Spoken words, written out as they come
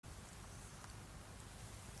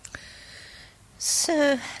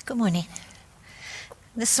So, good morning.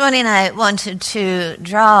 This morning I wanted to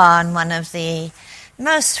draw on one of the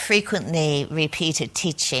most frequently repeated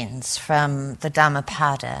teachings from the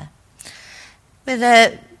Dhammapada. Where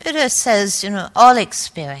the Buddha says, all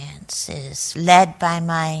experience is led by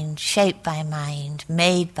mind, shaped by mind,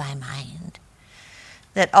 made by mind.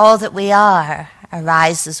 That all that we are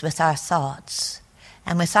arises with our thoughts,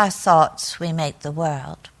 and with our thoughts we make the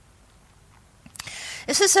world.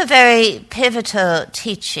 This is a very pivotal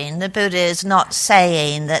teaching. The Buddha is not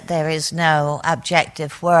saying that there is no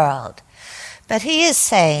objective world, but he is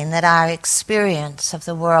saying that our experience of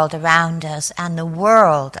the world around us and the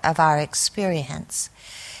world of our experience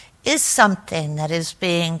is something that is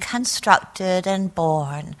being constructed and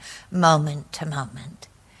born moment to moment,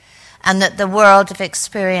 and that the world of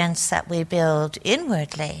experience that we build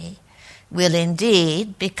inwardly will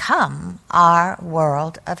indeed become our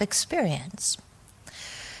world of experience.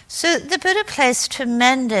 So the Buddha placed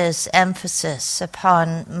tremendous emphasis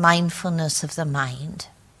upon mindfulness of the mind.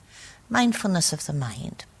 Mindfulness of the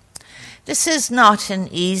mind. This is not an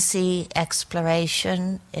easy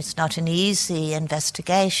exploration. It's not an easy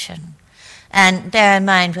investigation. And bear in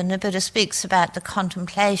mind, when the Buddha speaks about the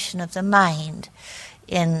contemplation of the mind,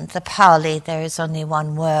 in the Pali there is only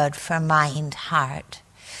one word for mind, heart.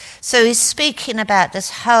 So he's speaking about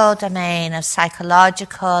this whole domain of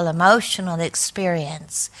psychological, emotional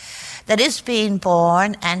experience that is being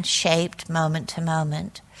born and shaped moment to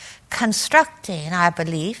moment, constructing our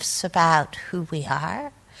beliefs about who we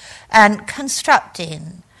are and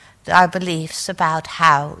constructing our beliefs about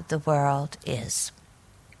how the world is.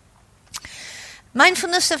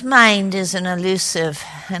 Mindfulness of mind is an elusive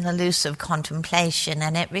contemplation,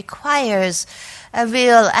 and it requires a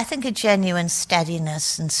genuine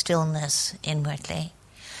steadiness and stillness inwardly.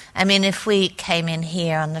 I mean, if we came in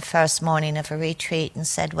here on the first morning of a retreat and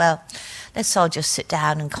said, well, let's all just sit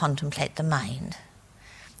down and contemplate the mind.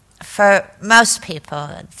 For most people,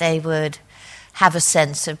 they would have a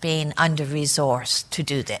sense of being under-resourced to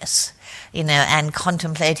do this. And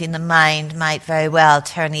contemplating the mind might very well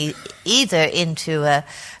turn either into a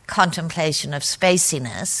contemplation of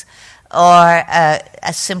spaciness or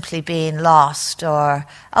simply being lost or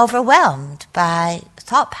overwhelmed by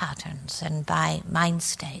thought patterns and by mind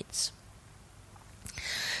states.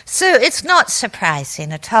 So it's not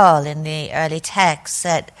surprising at all in the early texts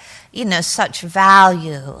that, such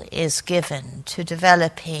value is given to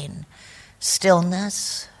developing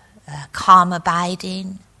stillness, calm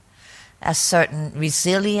abiding, a certain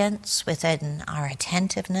resilience within our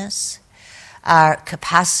attentiveness, our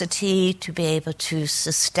capacity to be able to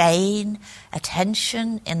sustain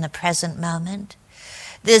attention in the present moment.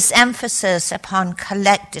 This emphasis upon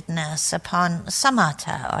collectedness, upon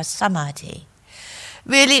samatha or samadhi,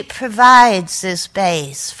 really provides this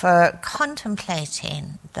base for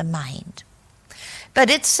contemplating the mind.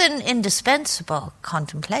 But it's an indispensable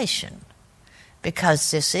contemplation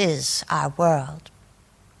because this is our world.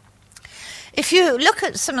 If you look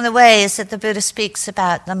at some of the ways that the Buddha speaks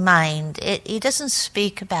about the mind, he doesn't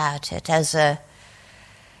speak about it as an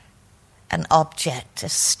object, a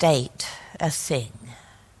state, a thing.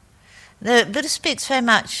 The Buddha speaks very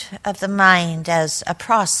much of the mind as a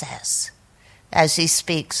process, as he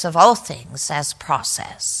speaks of all things as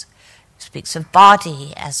process. He speaks of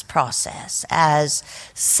body as process, as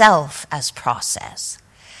self as process.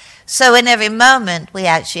 So in every moment we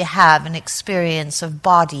actually have an experience of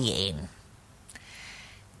bodying.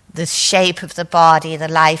 The shape of the body, the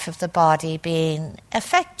life of the body being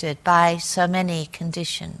affected by so many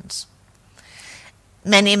conditions.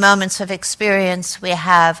 Many moments of experience we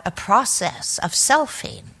have a process of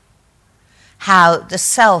selfing. How the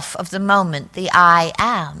self of the moment, the I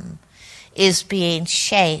am, is being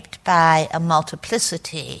shaped by a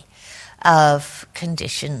multiplicity of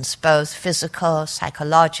conditions, both physical,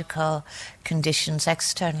 psychological, conditions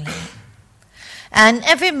externally. And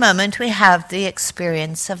every moment we have the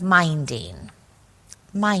experience of minding.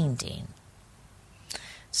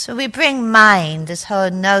 So we bring mind, this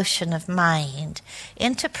whole notion of mind,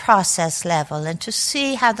 into process level and to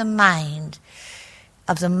see how the mind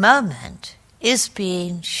of the moment is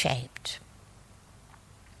being shaped.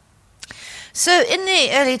 So in the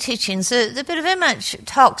early teachings, the Buddha very much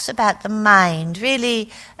talks about the mind really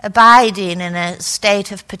abiding in a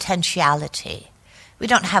state of potentiality. We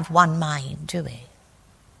don't have one mind, do we?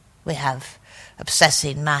 We have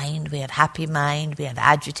obsessing mind, we have happy mind, we have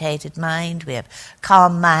agitated mind, we have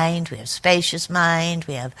calm mind, we have spacious mind,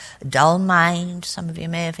 we have dull mind, some of you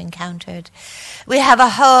may have encountered. We have a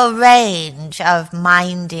whole range of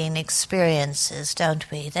minding experiences, don't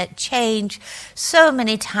we, that change so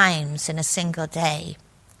many times in a single day.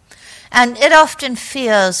 And it often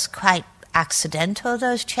feels quite accidental,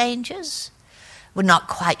 those changes. We're not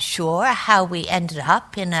quite sure how we ended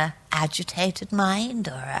up in an agitated mind,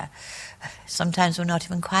 or sometimes we're not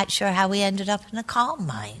even quite sure how we ended up in a calm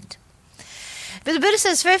mind. But the Buddha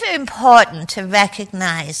says it's very, very important to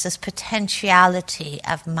recognize this potentiality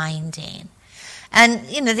of minding. And,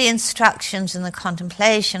 the instructions in the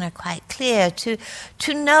contemplation are quite clear to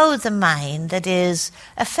know the mind that is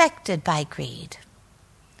affected by greed,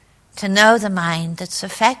 to know the mind that's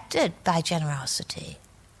affected by generosity,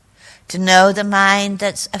 to know the mind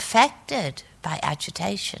that's affected by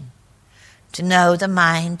agitation, to know the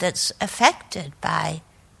mind that's affected by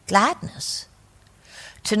gladness,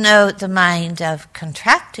 to know the mind of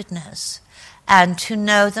contractedness, and to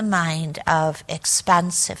know the mind of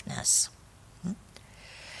expansiveness.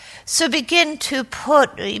 So begin to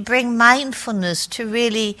bring mindfulness to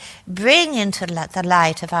really bring into the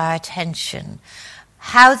light of our attention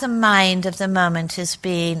how the mind of the moment is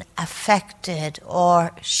being affected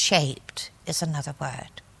or shaped, is another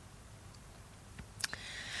word.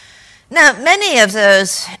 Now, many of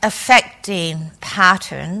those affecting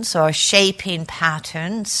patterns or shaping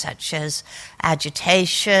patterns, such as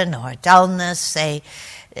agitation or dullness, they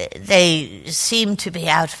seem to be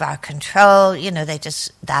out of our control.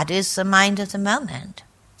 That is the mind of the moment.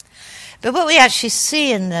 But what we actually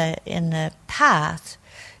see in the path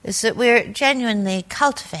is that we're genuinely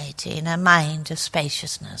cultivating a mind of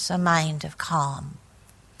spaciousness, a mind of calm,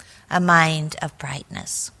 a mind of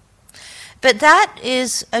brightness. But that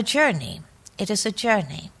is a journey. It is a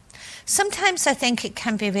journey. Sometimes I think it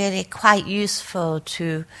can be really quite useful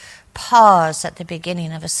to pause at the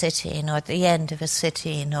beginning of a sitting, or at the end of a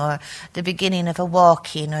sitting, or the beginning of a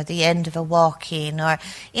walking, or the end of a walking, or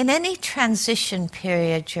in any transition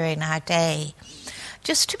period during our day,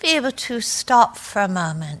 just to be able to stop for a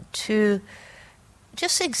moment, to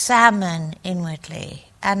just examine inwardly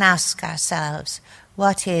and ask ourselves,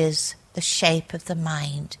 what is the shape of the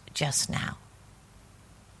mind just now?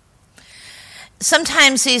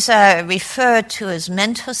 Sometimes these are referred to as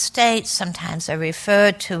mental states, sometimes they're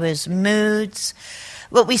referred to as moods.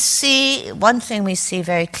 One thing we see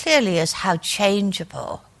very clearly is how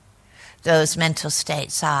changeable those mental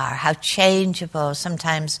states are, how changeable,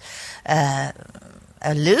 sometimes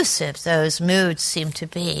elusive those moods seem to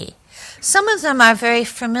be. Some of them are very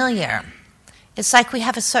familiar. It's like we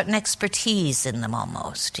have a certain expertise in them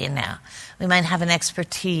almost, We might have an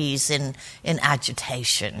expertise in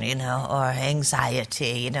agitation, or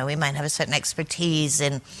anxiety, We might have a certain expertise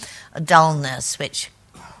in dullness, which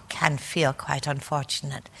can feel quite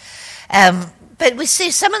unfortunate. But we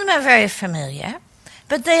see some of them are very familiar,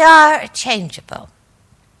 but they are changeable.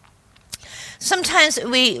 Sometimes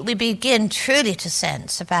we begin truly to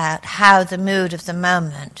sense about how the mood of the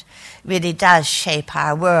moment really does shape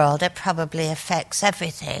our world. It probably affects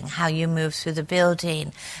everything, how you move through the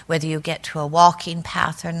building, whether you get to a walking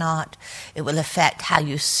path or not. It will affect how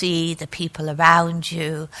you see the people around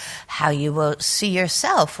you, how you will see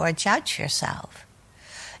yourself or judge yourself.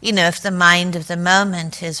 If the mind of the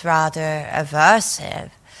moment is rather aversive,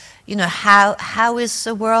 how is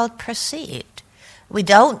the world perceived? We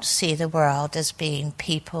don't see the world as being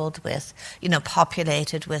peopled with,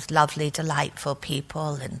 populated with lovely, delightful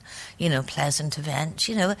people and, pleasant events.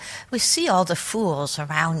 We see all the fools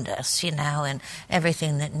around us, and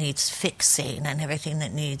everything that needs fixing and everything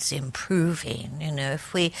that needs improving.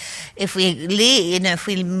 If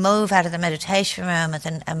we move out of the meditation room with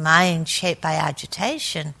a mind shaped by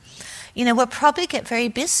agitation, we'll probably get very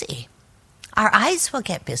busy. Our eyes will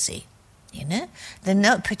get busy.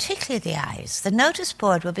 Particularly the eyes. The notice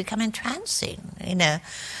board will become entrancing.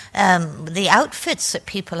 The outfits that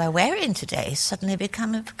people are wearing today suddenly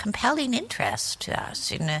become of compelling interest to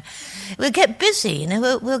us. We'll get busy.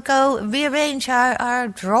 We'll go rearrange our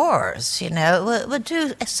drawers. We'll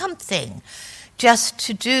do something just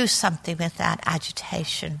to do something with that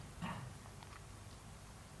agitation.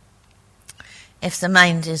 If the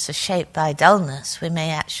mind is shaped by dullness, we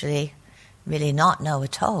may actually really not know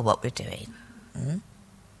at all what we're doing.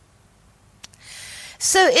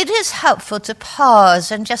 So it is helpful to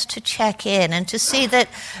pause and just to check in and to see that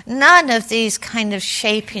none of these kind of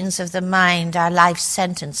shapings of the mind are life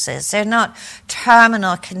sentences. They're not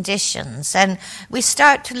terminal conditions. And we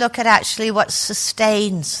start to look at actually what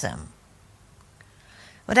sustains them,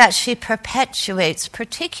 what actually perpetuates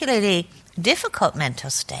particularly difficult mental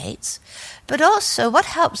states, but also what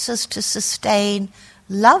helps us to sustain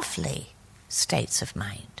lovely states of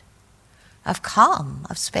mind, of calm,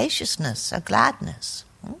 of spaciousness, of gladness.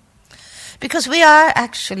 Because we are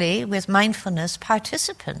actually, with mindfulness,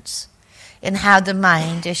 participants in how the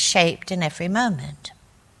mind is shaped in every moment.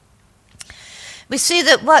 we see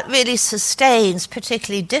that what really sustains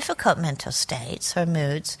particularly difficult mental states or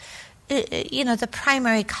moods, the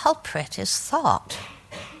primary culprit is thought.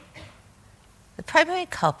 The primary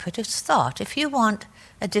culprit is thought. If you want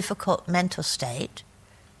a difficult mental state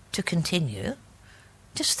to continue,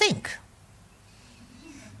 just think.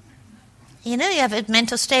 You have a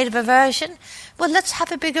mental state of aversion. Well, let's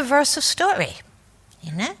have a big aversive story.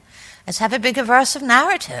 Let's have a big aversive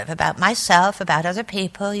narrative about myself, about other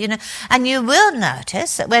people, And you will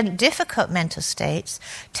notice that when difficult mental states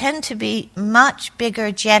tend to be much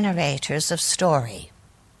bigger generators of story.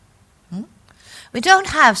 We don't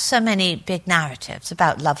have so many big narratives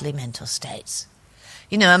about lovely mental states.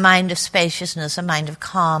 A mind of spaciousness, a mind of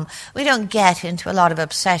calm. We don't get into a lot of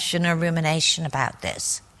obsession or rumination about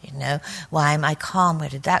this. Why am I calm? Where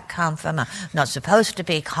did that come from? I'm not supposed to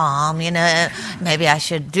be calm, Maybe I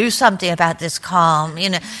should do something about this calm,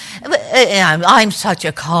 I'm such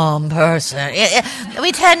a calm person.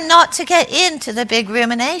 We tend not to get into the big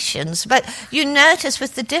ruminations, but you notice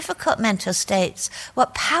with the difficult mental states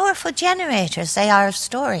what powerful generators they are of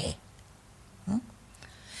story.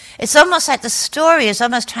 It's almost like the story is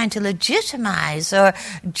almost trying to legitimize or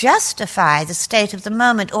justify the state of the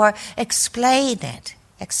moment or explain it.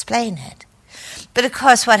 But of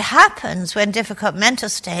course what happens when difficult mental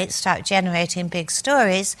states start generating big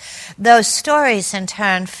stories, those stories in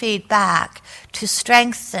turn feed back to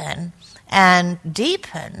strengthen and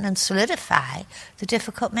deepen and solidify the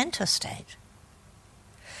difficult mental state.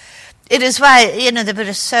 It is why, the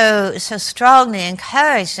Buddha so strongly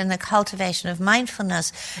encouraged in the cultivation of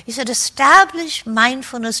mindfulness. He said, establish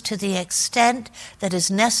mindfulness to the extent that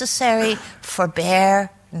is necessary for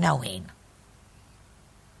bare knowing.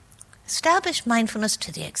 Establish mindfulness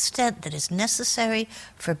to the extent that is necessary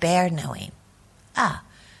for bare knowing.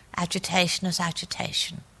 Agitation as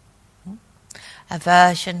agitation.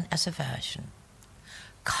 Aversion as aversion.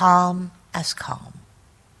 Calm as calm.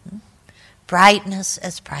 Brightness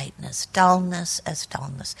as brightness. Dullness as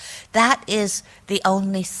dullness. That is the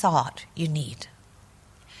only thought you need.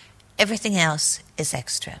 Everything else is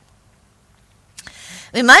extra.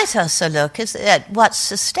 We might also look at what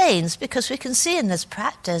sustains, because we can see in this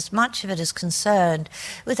practice much of it is concerned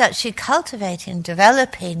with actually cultivating,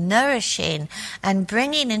 developing, nourishing, and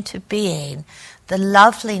bringing into being the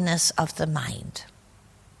loveliness of the mind.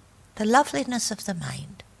 The loveliness of the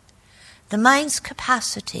mind. The mind's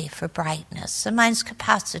capacity for brightness, the mind's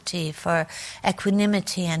capacity for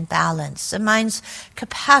equanimity and balance, the mind's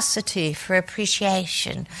capacity for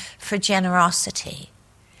appreciation, for generosity.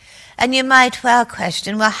 And you might well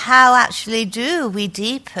question, well, how actually do we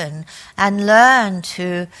deepen and learn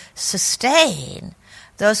to sustain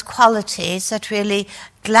those qualities that really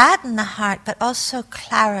gladden the heart, but also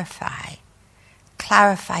clarify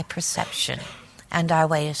perception and our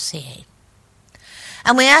way of seeing?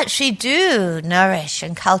 And we actually do nourish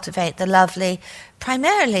and cultivate the lovely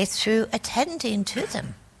primarily through attending to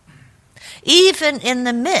them. Even in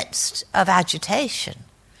the midst of agitation,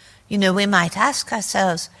 we might ask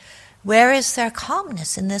ourselves, where is there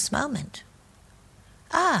calmness in this moment?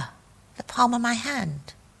 The palm of my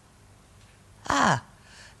hand.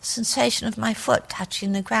 Sensation of my foot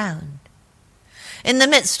touching the ground. In the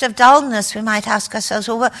midst of dullness, we might ask ourselves,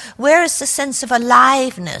 well, where is the sense of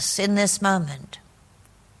aliveness in this moment?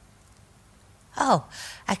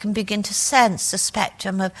 I can begin to sense the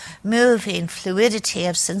spectrum of moving fluidity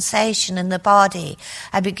of sensation in the body.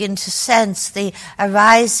 I begin to sense the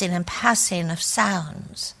arising and passing of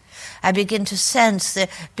sounds. I begin to sense the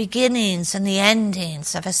beginnings and the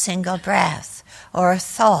endings of a single breath or a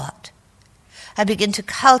thought. I begin to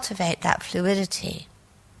cultivate that fluidity.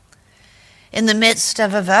 In the midst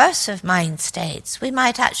of aversive mind states, we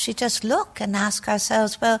might actually just look and ask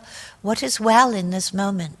ourselves, well, what is well in this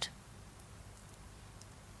moment?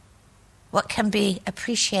 What can be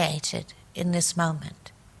appreciated in this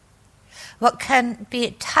moment? What can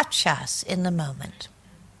touch us in the moment?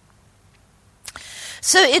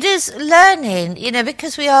 So it is learning,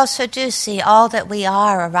 because we also do see all that we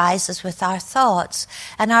are arises with our thoughts,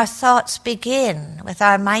 and our thoughts begin with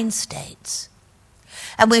our mind states.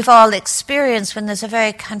 And we've all experienced when there's a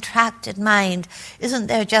very contracted mind, isn't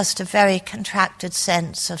there just a very contracted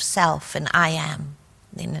sense of self and I am,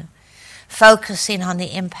 Focusing on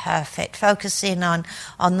the imperfect, focusing on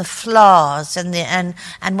the flaws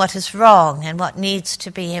and what is wrong and what needs to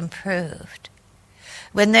be improved.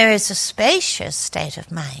 When there is a spacious state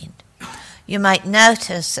of mind, you might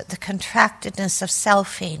notice that the contractedness of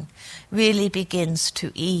selfing really begins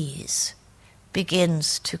to ease,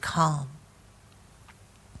 begins to calm.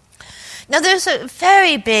 Now, there's a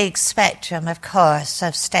very big spectrum, of course,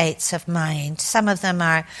 of states of mind. Some of them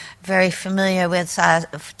are very familiar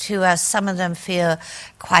to us. Some of them feel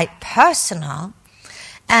quite personal.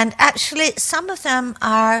 And actually, some of them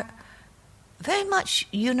are very much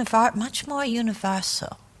much more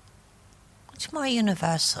universal. Much more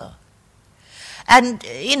universal. And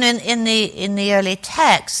in the early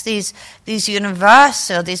texts, these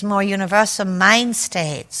more universal mind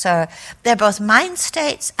states they're both mind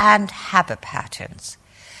states and habit patterns.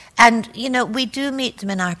 And we do meet them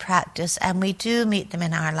in our practice, and we do meet them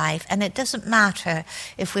in our life. And it doesn't matter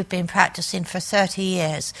if we've been practicing for 30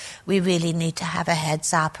 years. We really need to have a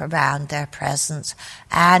heads up around their presence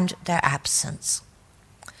and their absence.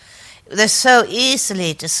 They're so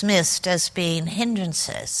easily dismissed as being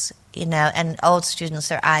hindrances. And old students,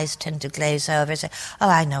 their eyes tend to glaze over and say, oh,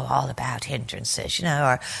 I know all about hindrances,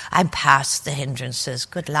 or I'm past the hindrances,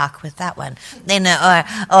 good luck with that one.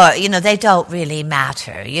 Or they don't really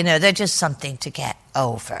matter, they're just something to get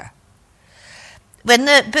over. When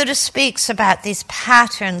the Buddha speaks about these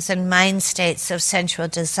patterns and mind states of sensual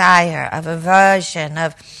desire, of aversion,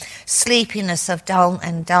 of sleepiness, of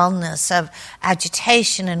dullness, of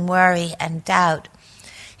agitation and worry and doubt,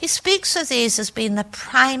 he speaks of these as being the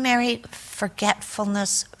primary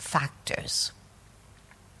forgetfulness factors.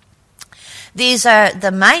 These are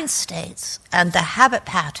the mind states and the habit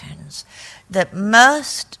patterns that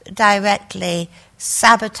most directly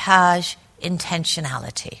sabotage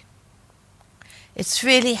intentionality. It's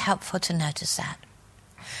really helpful to notice that.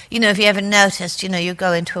 If you ever noticed, you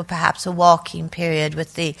go into perhaps a walking period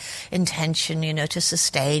with the intention, to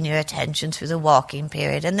sustain your attention through the walking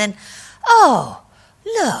period, and then, oh,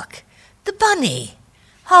 look, the bunny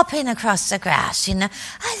hopping across the grass,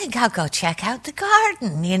 I think I'll go check out the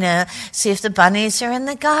garden, see if the bunnies are in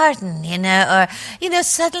the garden, or,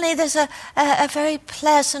 suddenly there's a very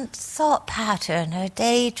pleasant thought pattern or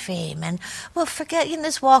daydream, and, well, forget,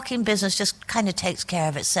 this walking business just kind of takes care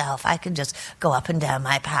of itself. I can just go up and down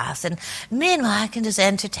my path, and meanwhile I can just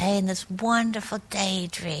entertain this wonderful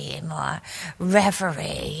daydream or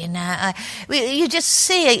reverie, you just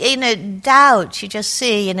see, doubt, you just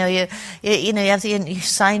see, you have you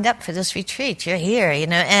signed up for this retreat, you're here,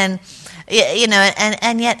 and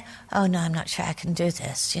yet, oh no, I'm not sure I can do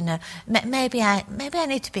this, maybe I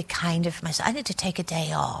need to be kinder for myself, I need to take a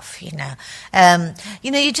day off, you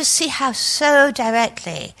just see how so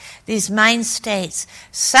directly these mind states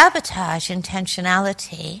sabotage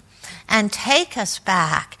intentionality and take us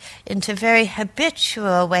back into very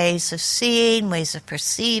habitual ways of seeing, ways of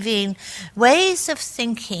perceiving, ways of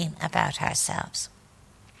thinking about ourselves.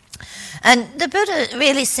 And the Buddha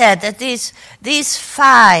really said that these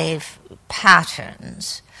 5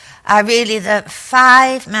 patterns are really the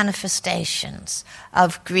 5 manifestations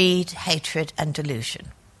of greed, hatred, and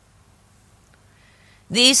delusion.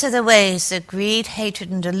 These are the ways that greed,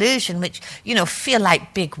 hatred, and delusion, which, feel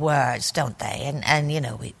like big words, don't they? And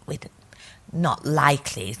we not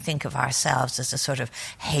likely think of ourselves as a sort of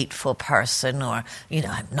hateful person, or,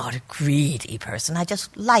 I'm not a greedy person. I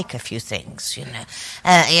just like a few things,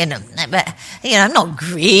 but, I'm not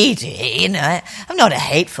greedy, I'm not a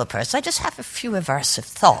hateful person. I just have a few aversive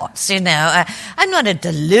thoughts, I'm not a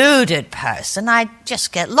deluded person. I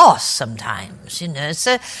just get lost sometimes,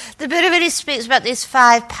 So the Buddha really speaks about these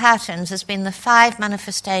 5 patterns as being the 5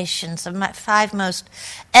 manifestations, the 5 most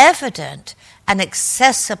evident and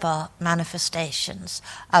accessible manifestations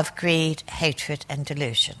of greed, hatred, and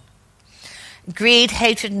delusion. Greed,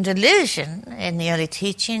 hatred, and delusion, in the early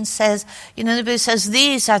teachings, says, the Buddha says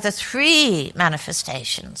these are the 3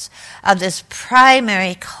 manifestations of this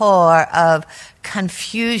primary core of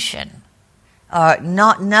confusion, or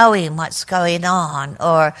not knowing what's going on,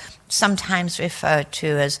 or sometimes referred to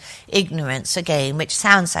as ignorance again, which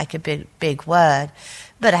sounds like a big word.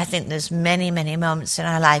 But I think there's many, many moments in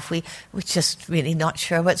our life we're just really not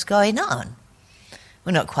sure what's going on.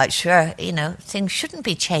 We're not quite sure, things shouldn't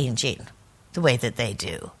be changing the way that they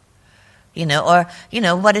do. Or,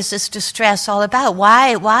 what is this distress all about?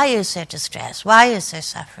 Why is there distress? Why is there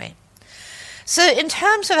suffering? So in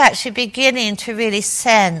terms of actually beginning to really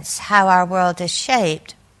sense how our world is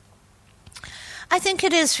shaped, I think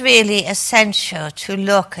it is really essential to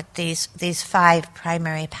look at these 5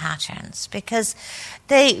 primary patterns, because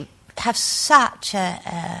they have such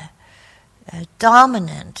a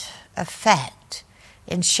dominant effect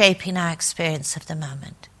in shaping our experience of the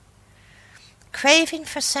moment. Craving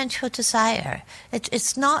for sensual desire,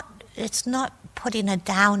 it's not putting a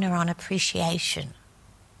downer on appreciation.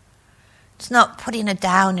 It's not putting a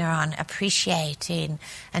downer on appreciating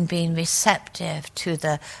and being receptive to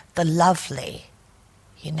the lovely.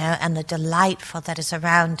 and the delightful that is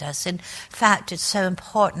around us. In fact, it's so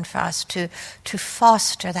important for us to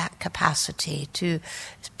foster that capacity, to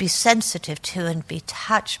be sensitive to and be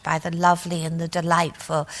touched by the lovely and the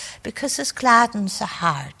delightful, because this gladdens the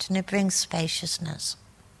heart and it brings spaciousness.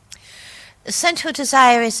 The sensual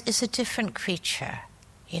desire is a different creature.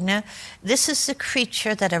 This is the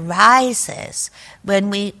creature that arises when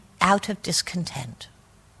we out of discontent.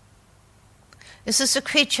 This is a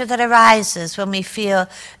creature that arises when we feel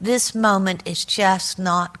this moment is just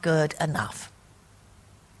not good enough.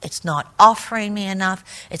 It's not offering me enough.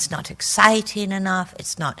 It's not exciting enough.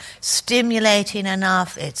 It's not stimulating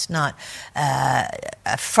enough. It's not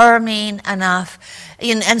affirming enough.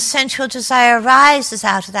 And sensual desire arises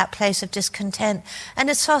out of that place of discontent. And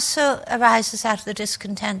it also arises out of the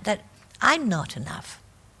discontent that I'm not enough.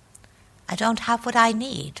 I don't have what I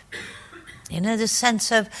need. The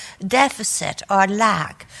sense of deficit or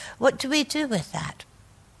lack. What do we do with that?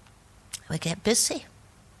 We get busy.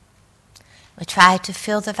 We try to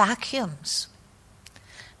fill the vacuums.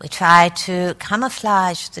 We try to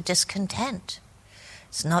camouflage the discontent.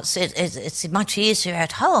 It's much easier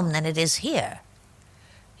at home than it is here.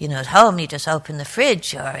 At home you just open the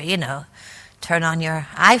fridge or, turn on your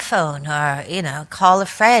iPhone or, call a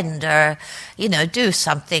friend or, do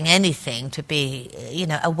something, anything to be,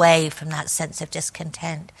 away from that sense of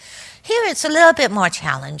discontent. Here it's a little bit more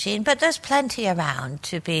challenging, but there's plenty around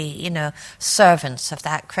to be, servants of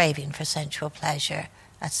that craving for sensual pleasure,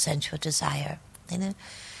 that sensual desire.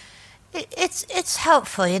 It's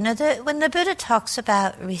helpful, when the Buddha talks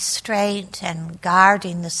about restraint and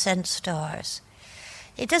guarding the sense doors,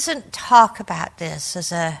 he doesn't talk about this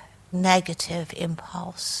as a negative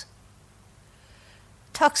impulse.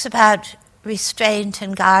 Talks about restraint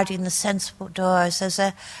and guarding the sensible doors as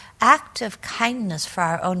an act of kindness for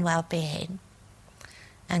our own well-being,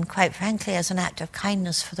 and quite frankly as an act of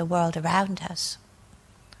kindness for the world around us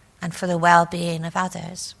and for the well-being of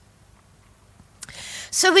others.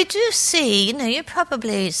 So we do see, you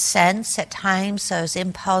probably sense at times those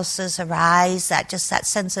impulses arise, that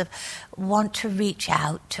sense of want to reach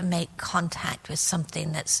out to make contact with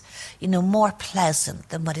something that's, more pleasant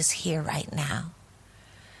than what is here right now.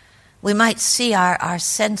 We might see our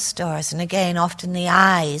sense doors, and again, often the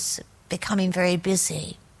eyes, becoming very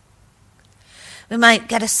busy. We might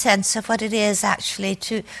get a sense of what it is actually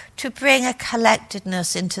to bring a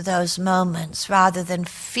collectedness into those moments rather than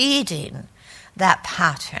feeding that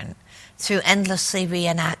pattern through endlessly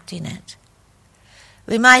reenacting it.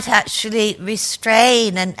 We might actually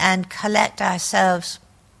restrain and collect ourselves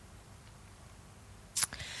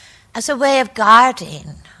as a way of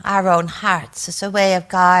guarding our own hearts, as a way of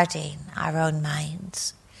guarding our own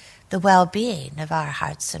minds, the well-being of our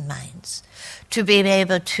hearts and minds, to be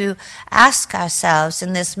able to ask ourselves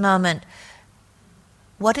in this moment,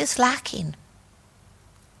 what is lacking?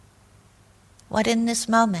 What in this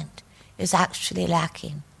moment is actually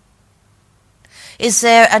lacking? Is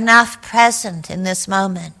there enough present in this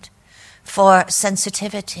moment for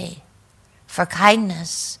sensitivity, for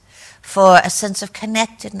kindness, for a sense of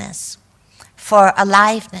connectedness, for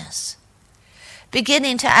aliveness?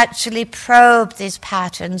 Beginning to actually probe these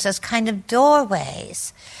patterns as kind of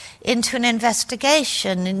doorways into an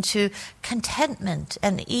investigation, into contentment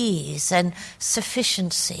and ease and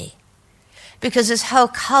sufficiency. Because this whole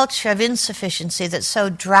culture of insufficiency that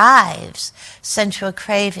so drives sensual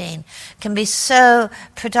craving can be so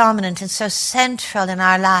predominant and so central in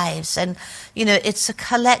our lives. And, it's a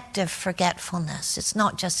collective forgetfulness. It's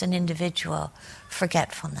not just an individual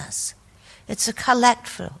forgetfulness. It's a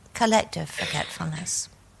collective forgetfulness.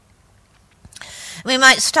 We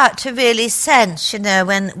might start to really sense,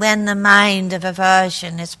 when the mind of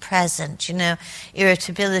aversion is present,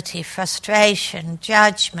 irritability, frustration,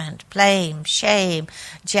 judgment, blame, shame,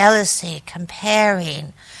 jealousy,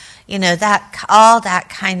 comparing, all that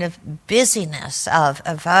kind of busyness of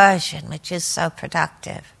aversion, which is so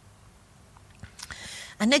productive.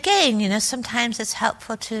 And again, sometimes it's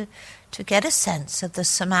helpful to get a sense of the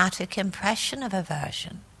somatic impression of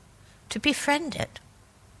aversion, to befriend it.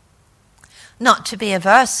 Not to be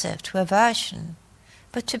aversive to aversion,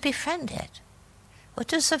 but to befriend it. What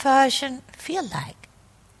does aversion feel like?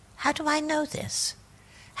 How do I know this?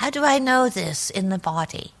 How do I know this in the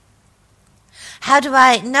body? How do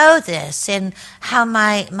I know this in how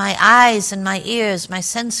my eyes and my ears, my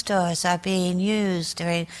sense doors are being used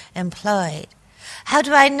or employed? How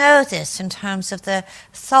do I know this in terms of the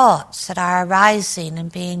thoughts that are arising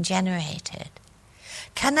and being generated?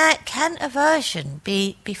 Can aversion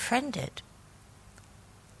be befriended?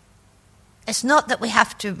 It's not that we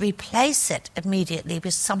have to replace it immediately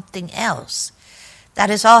with something else, That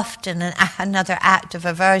is often another act of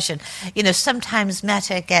aversion. Sometimes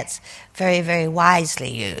metta gets very, very wisely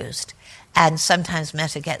used, and sometimes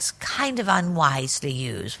metta gets kind of unwisely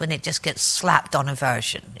used when it just gets slapped on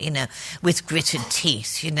aversion, with gritted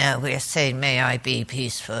teeth, we're saying, may I be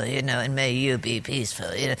peaceful, and may you be peaceful,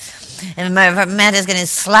 And metta is getting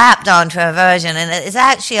slapped onto aversion, and it's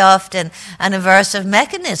actually often an aversive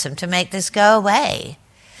mechanism to make this go away.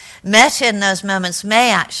 Metta in those moments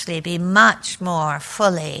may actually be much more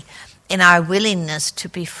fully in our willingness to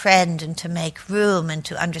befriend and to make room and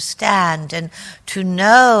to understand and to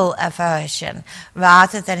know aversion,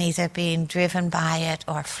 rather than either being driven by it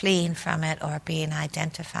or fleeing from it or being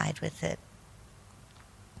identified with it.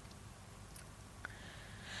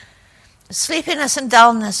 Sleepiness and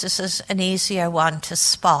dullness is an easier one to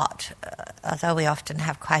spot, although we often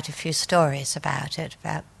have quite a few stories about it,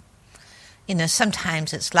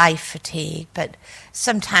 sometimes it's life fatigue, but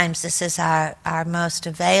sometimes this is our most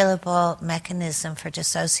available mechanism for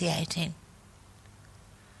dissociating.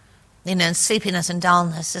 And sleepiness and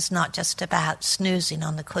dullness is not just about snoozing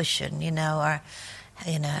on the cushion, or,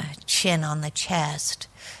 chin on the chest.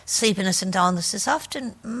 Sleepiness and dullness is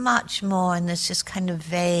often much more in this just kind of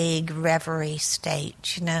vague reverie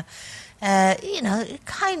state, kind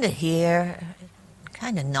of here,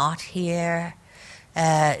 kind of not here.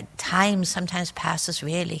 Time sometimes passes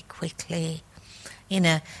really quickly.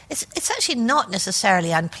 It's actually not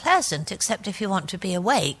necessarily unpleasant, except if you want to be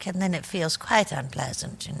awake, and then it feels quite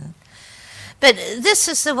unpleasant. But this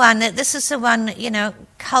is the one,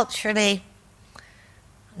 culturally,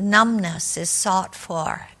 numbness is sought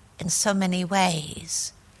for in so many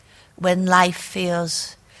ways. When life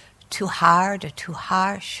feels too hard or too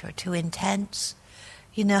harsh or too intense,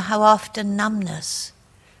 how often numbness,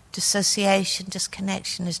 dissociation,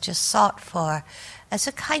 disconnection is just sought for as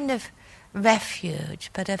a kind of refuge,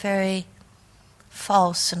 but a very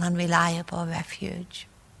false and unreliable refuge.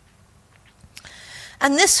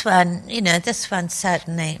 And this one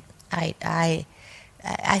certainly, I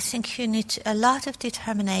think you need a lot of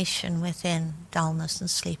determination within dullness and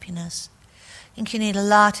sleepiness. I think you need a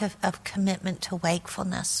lot of commitment to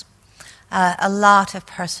wakefulness. A lot of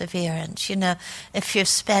perseverance. If you've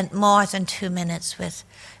spent more than 2 minutes with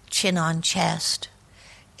chin on chest,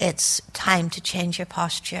 it's time to change your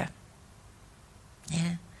posture.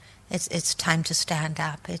 Yeah, it's time to stand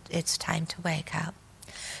up. It's time to wake up,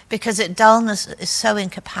 because dullness so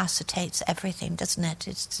incapacitates everything, doesn't it?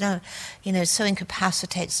 So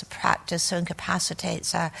incapacitates the practice, so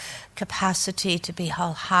incapacitates our capacity to be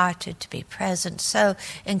wholehearted, to be present, so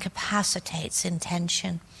incapacitates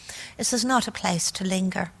intention. This is not a place to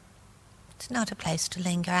linger. It's not a place to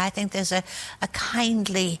linger. I think there's a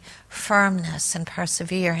kindly firmness and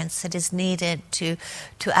perseverance that is needed to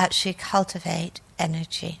actually cultivate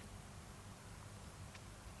energy.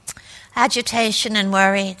 Agitation and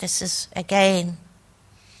worry, this is again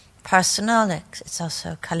personal, it's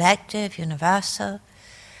also collective, universal. It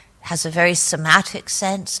has a very somatic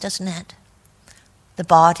sense, doesn't it? The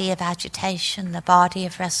body of agitation, the body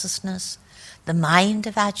of restlessness, the mind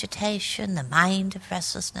of agitation, the mind of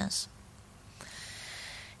restlessness.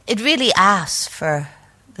 It really asks for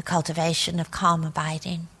the cultivation of calm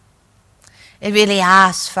abiding. It really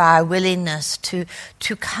asks for our willingness to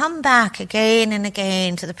come back again and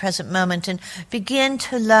again to the present moment and begin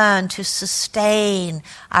to learn to sustain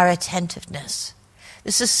our attentiveness.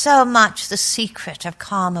 This is so much the secret of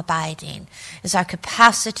calm abiding, is our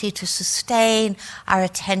capacity to sustain our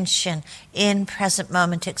attention in present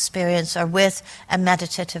moment experience or with a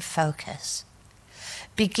meditative focus.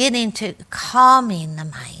 Beginning to calming the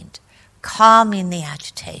mind, calming the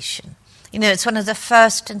agitation. It's one of the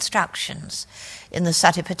first instructions in the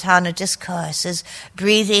Satipatthana discourse is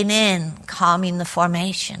breathing in, calming the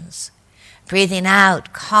formations. Breathing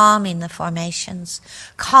out, calming the formations.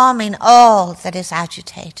 Calming all that is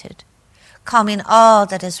agitated. Calming all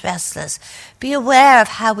that is restless. Be aware of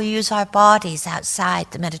how we use our bodies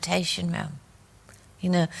outside the meditation room.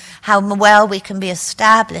 How well we can be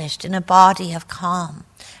established in a body of calm,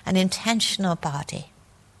 an intentional body.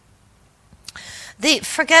 The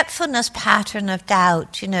forgetfulness pattern of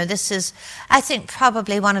doubt, this is, I think,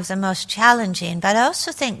 probably one of the most challenging, but I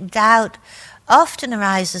also think doubt often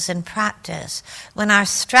arises in practice when our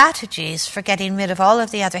strategies for getting rid of all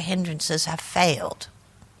of the other hindrances have failed.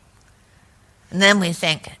 And then we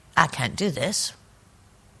think, I can't do this.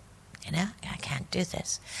 I can't do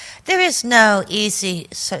this. There is no easy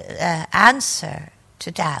answer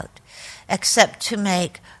to doubt except to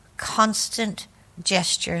make constant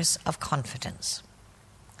gestures of confidence.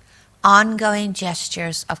 Ongoing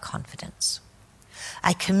gestures of confidence.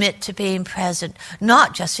 I commit to being present,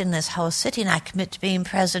 not just in this whole sitting, I commit to being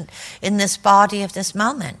present in this body of this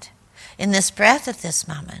moment, in this breath of this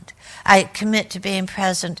moment. I commit to being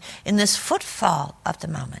present in this footfall of the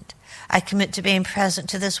moment. I commit to being present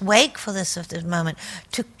to this wakefulness of the moment,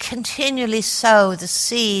 to continually sow the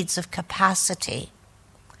seeds of capacity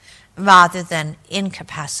rather than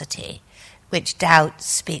incapacity, which doubt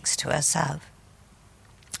speaks to us of.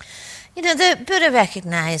 The Buddha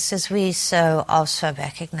recognized, as we so also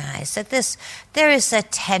recognize, that there is a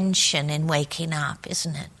tension in waking up,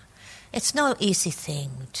 isn't it? It's no easy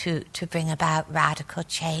thing to bring about radical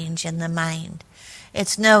change in the mind.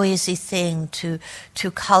 It's no easy thing to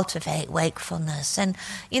cultivate wakefulness. And,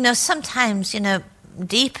 sometimes,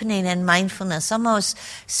 deepening in mindfulness almost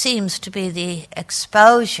seems to be the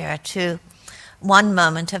exposure to one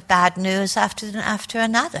moment of bad news after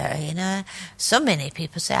another. So many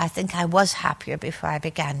people say, I think I was happier before I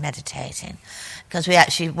began meditating, because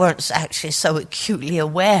we weren't so acutely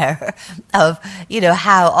aware of,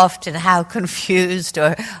 how confused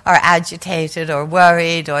or agitated or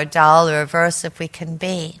worried or dull or aversive we can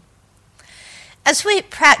be. As we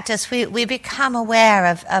practice, we become aware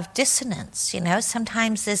of dissonance,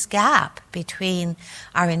 sometimes this gap between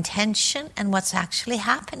our intention and what's actually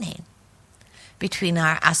happening, between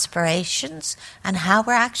our aspirations and how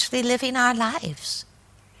we're actually living our lives,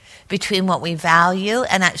 between what we value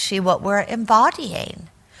and actually what we're embodying.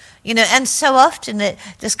 And so often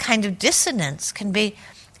this kind of dissonance can be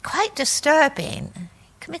quite disturbing.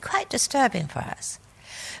 It can be quite disturbing for us.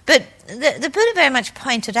 But the Buddha very much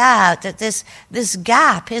pointed out that this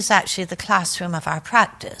gap is actually the classroom of our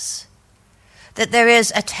practice. That there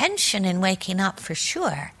is a tension in waking up for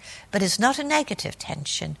sure, but it's not a negative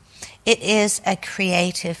tension. It is a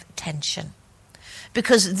creative tension,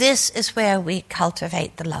 because this is where we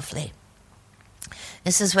cultivate the lovely.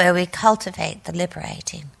 This is where we cultivate the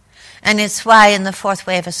liberating. And it's why in the fourth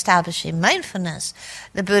way of establishing mindfulness,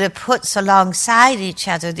 the Buddha puts alongside each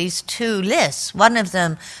other these two lists, one of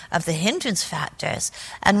them of the hindrance factors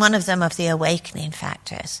and one of them of the awakening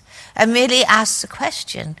factors, and really asks the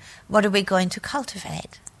question, what are we going to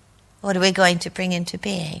cultivate? What are we going to bring into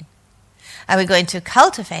being? Are we going to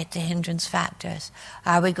cultivate the hindrance factors?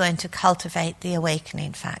 Are we going to cultivate the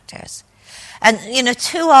awakening factors? And,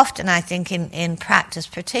 too often I think in practice,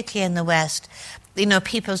 particularly in the West,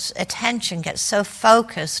 people's attention gets so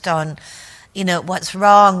focused on, what's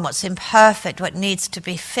wrong, what's imperfect, what needs to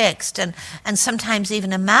be fixed, and sometimes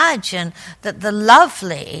even imagine that the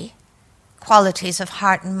lovely qualities of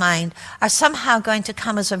heart and mind are somehow going to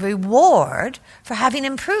come as a reward for having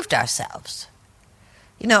improved ourselves,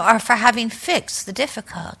 or for having fixed the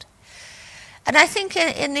difficult. And I think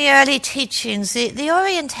in the early teachings, the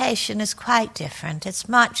orientation is quite different. It's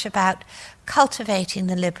much about cultivating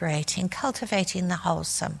the liberating, cultivating the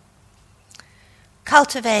wholesome,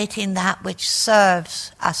 cultivating that which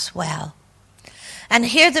serves us well. And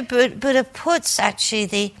here the Buddha puts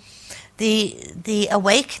actually the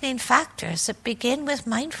awakening factors that begin with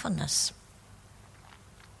mindfulness.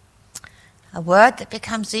 A word that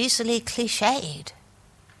becomes easily cliched,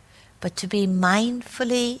 but to be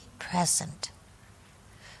mindfully present,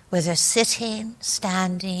 whether sitting,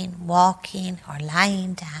 standing, walking, or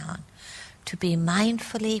lying down, to be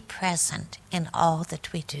mindfully present in all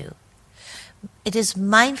that we do. It is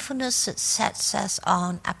mindfulness that sets us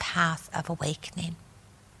on a path of awakening.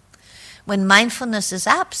 When mindfulness is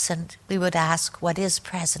absent, we would ask, what is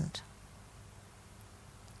present?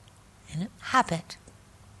 Habit,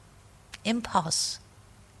 impulse,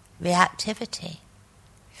 reactivity.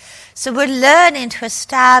 So we're learning to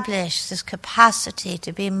establish this capacity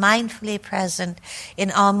to be mindfully present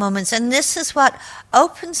in all moments. And this is what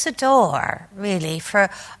opens the door, really, for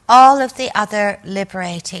all of the other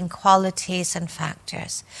liberating qualities and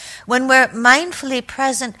factors. When we're mindfully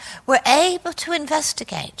present, we're able to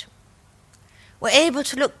investigate. We're able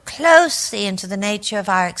to look closely into the nature of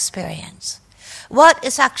our experience. What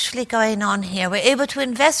is actually going on here? We're able to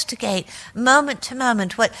investigate moment to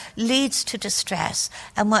moment what leads to distress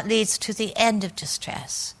and what leads to the end of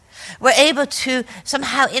distress. We're able to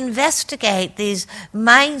somehow investigate these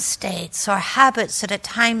mind states or habits that at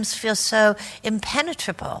times feel so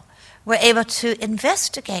impenetrable. We're able to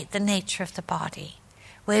investigate the nature of the body.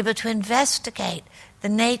 We're able to investigate the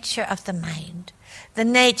nature of the mind, the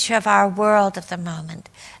nature of our world of the moment,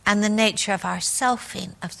 and the nature of our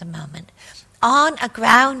selfing of the moment, on a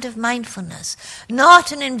ground of mindfulness,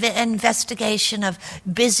 not an investigation of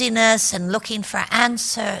busyness and looking for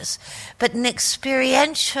answers, but an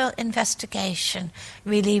experiential investigation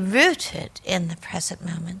really rooted in the present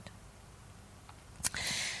moment.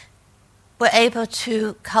 We're able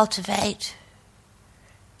to cultivate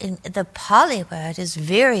in the Pali word is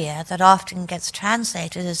virya, that often gets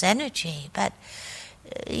translated as energy, but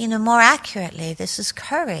more accurately, this is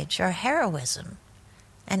courage or heroism,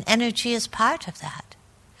 and energy is part of that.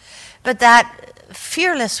 But that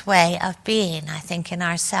fearless way of being, I think, in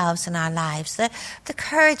ourselves and our lives, the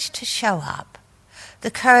courage to show up,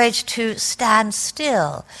 the courage to stand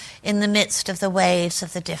still in the midst of the waves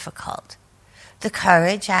of the difficult, the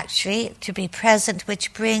courage actually to be present,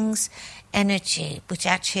 which brings energy, which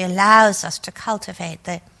actually allows us to cultivate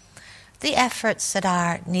the efforts that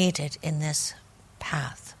are needed in this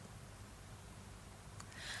path.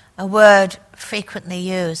 A word frequently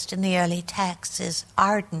used in the early texts is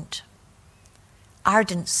ardent,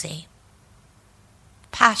 ardency,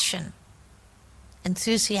 passion,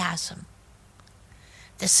 enthusiasm.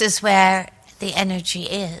 This is where the energy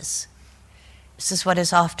is. This is what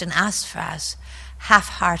is often asked for us.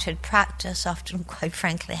 Half-hearted practice often, quite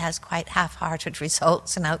frankly, has quite half-hearted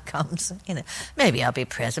results and outcomes. Maybe I'll be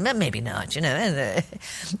present, but maybe not.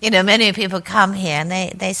 Many people come here and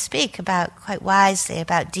they speak about, quite wisely,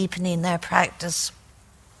 about deepening their practice.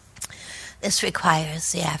 This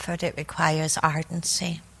requires the effort. It requires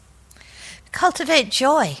ardency. Cultivate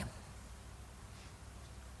joy.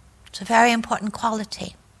 It's a very important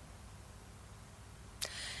quality.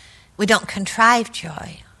 We don't contrive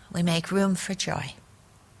joy. We make room for joy.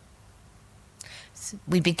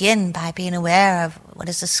 We begin by being aware of what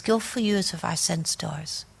is a skillful use of our sense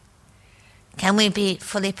doors. Can we be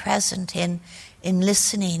fully present in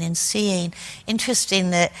listening and seeing? Interesting,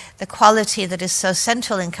 the quality that is so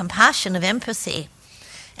central in compassion of empathy.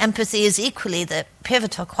 Empathy is equally the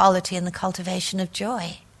pivotal quality in the cultivation of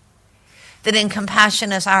joy. That in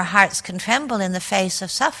compassion, as our hearts can tremble in the face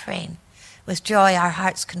of suffering, with joy our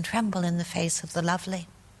hearts can tremble in the face of the lovely.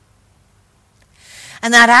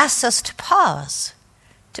 And that asks us to pause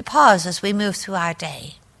as we move through our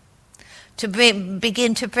day, to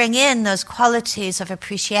begin to bring in those qualities of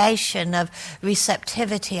appreciation, of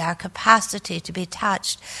receptivity, our capacity to be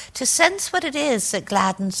touched, to sense what it is that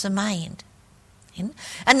gladdens the mind.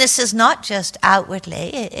 And this is not just outwardly,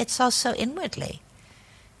 it's also inwardly.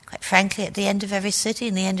 Quite frankly, at the end of every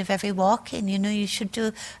sitting, the end of every walking, you should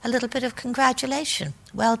do a little bit of congratulation.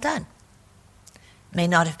 Well done. May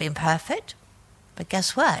not have been perfect, but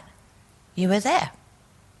guess what? You were there.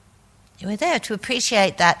 You were there to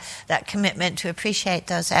appreciate that commitment, to appreciate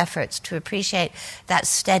those efforts, to appreciate that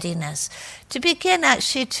steadiness, to begin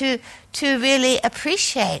actually to really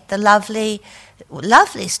appreciate the lovely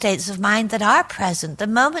states of mind that are present, the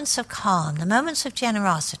moments of calm, the moments of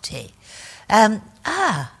generosity.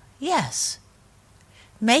 Yes,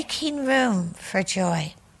 making room for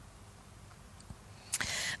joy.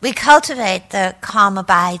 We cultivate the calm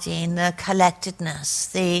abiding, the collectedness,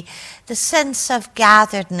 the sense of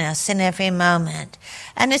gatheredness in every moment.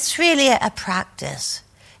 And it's really a practice.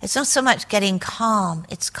 It's not so much getting calm,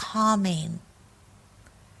 it's calming.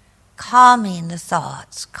 Calming the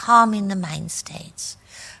thoughts, calming the mind states,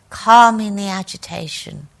 calming the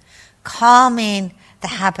agitation, calming the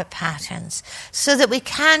habit patterns, so that we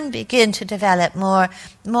can begin to develop more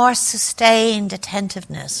sustained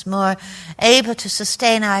attentiveness, more able to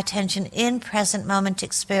sustain our attention in present moment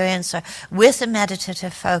experience or with a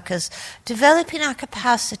meditative focus, developing our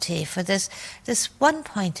capacity for this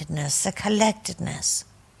one-pointedness, the collectedness,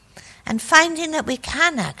 and finding that we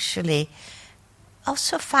can actually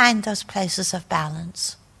also find those places of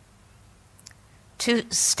balance, to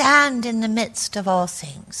stand in the midst of all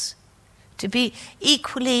things, to be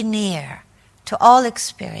equally near to all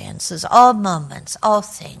experiences, all moments, all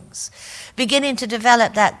things, beginning to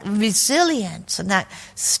develop that resilience and that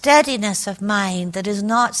steadiness of mind that is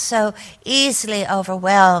not so easily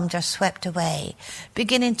overwhelmed or swept away,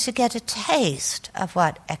 beginning to get a taste of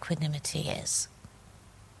what equanimity is.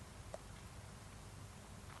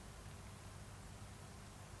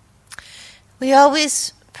 We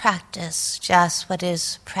always practice just what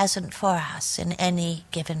is present for us in any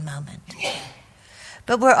given moment.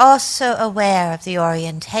 But we're also aware of the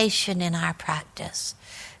orientation in our practice,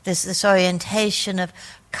 this orientation of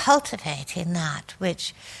cultivating that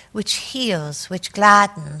which heals, which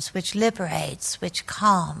gladdens, which liberates, which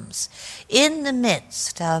calms, in the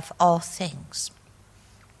midst of all things.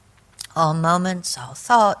 All moments, all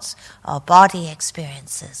thoughts, all body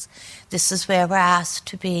experiences. This is where we're asked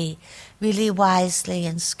to be really wisely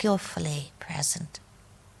and skillfully present.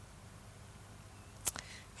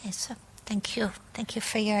 Okay, so thank you. Thank you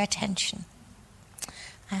for your attention.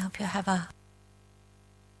 I hope you have a